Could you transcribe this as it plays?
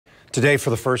Today, for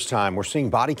the first time, we're seeing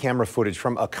body camera footage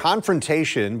from a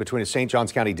confrontation between a St.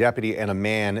 Johns County deputy and a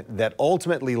man that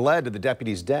ultimately led to the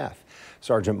deputy's death.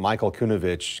 Sergeant Michael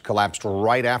Kunovich collapsed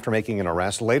right after making an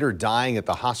arrest, later dying at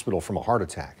the hospital from a heart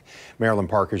attack. Marilyn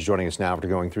Parker is joining us now after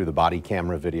going through the body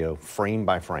camera video frame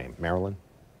by frame. Marilyn?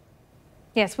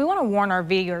 Yes, we want to warn our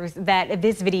viewers that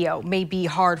this video may be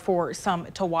hard for some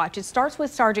to watch. It starts with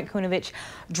Sergeant Kunovich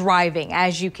driving,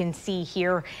 as you can see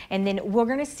here, and then we're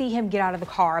going to see him get out of the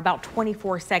car about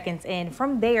 24 seconds in.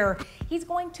 From there, he's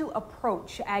going to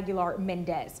approach Aguilar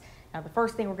Mendez. Now, the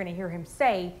first thing we're going to hear him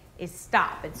say is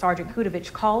stop, and Sergeant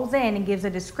Kunovich calls in and gives a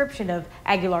description of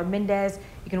Aguilar Mendez.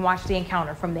 You can watch the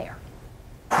encounter from there.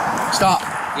 Stop.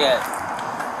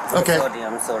 Yeah. Okay.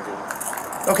 I'm sorry.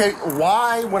 Okay,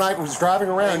 why, when I was driving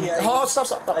around,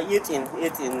 stop. Eating.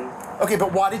 Okay,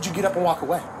 but why did you get up and walk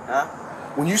away? Huh?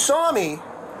 When you saw me,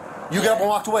 you got up and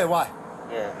walked away. Why?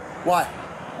 Yeah. Why?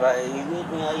 But you meet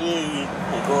me, you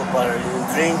go for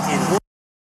drinking.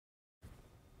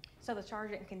 So the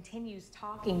sergeant continues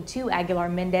talking to Aguilar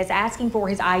Mendez, asking for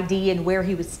his ID and where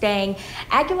he was staying.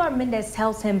 Aguilar Mendez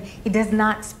tells him he does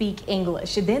not speak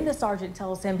English. Then the sergeant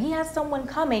tells him he has someone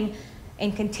coming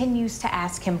and continues to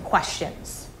ask him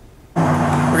questions.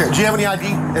 Okay, do you have any ID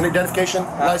and identification,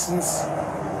 license?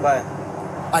 What?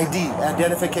 ID,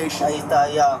 identification.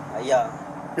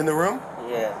 Yeah. In the room?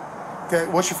 Yeah.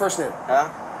 Okay, what's your first name?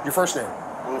 Huh? Your first name?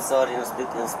 I'm sorry, I'm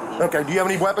speaking. Okay, do you have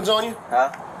any weapons on you?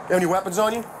 Huh? You have any weapons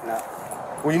on you? No.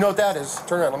 Well, you know what that is.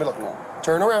 Turn around, let me look. No.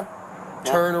 Turn around.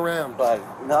 No. Turn around. But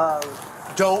no.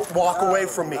 Don't walk away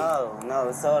from me.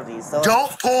 No, sorry.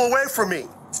 Don't pull away from me.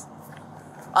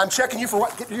 I'm checking you for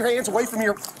what? Get your hands away from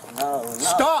your... No.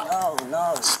 Stop.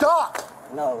 No. Stop.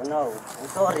 No.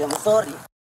 I'm sorry.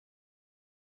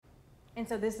 And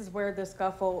so this is where the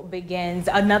scuffle begins.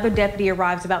 Another deputy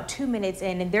arrives about 2 minutes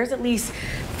in, and there's at least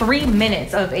 3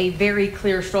 minutes of a very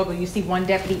clear struggle. You see one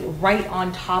deputy right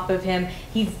on top of him.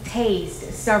 He's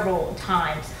tased several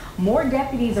times. More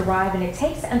deputies arrive, and it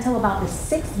takes until about the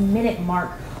 6-minute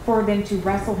mark for them to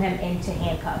wrestle him into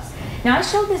handcuffs. Now, I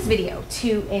showed this video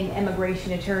to an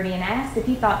immigration attorney and asked if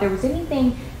he thought there was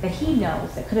anything that he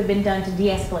knows that could have been done to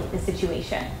de-escalate the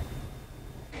situation.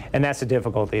 And that's the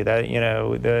difficulty that,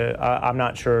 I'm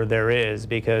not sure there is,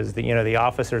 because the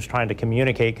officer's trying to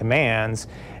communicate commands,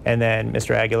 and then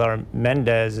Mr. Aguilar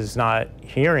Mendez is not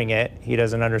hearing it. He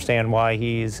doesn't understand why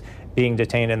he's being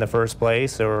detained in the first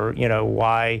place, or,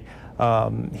 why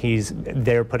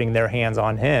they're putting their hands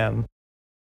on him.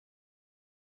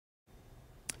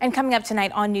 And coming up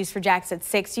tonight on News4Jax at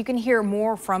 6, you can hear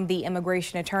more from the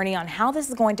immigration attorney on how this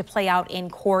is going to play out in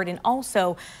court. And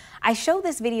also, I show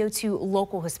this video to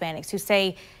local Hispanics who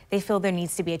say they feel there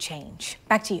needs to be a change.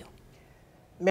 Back to you.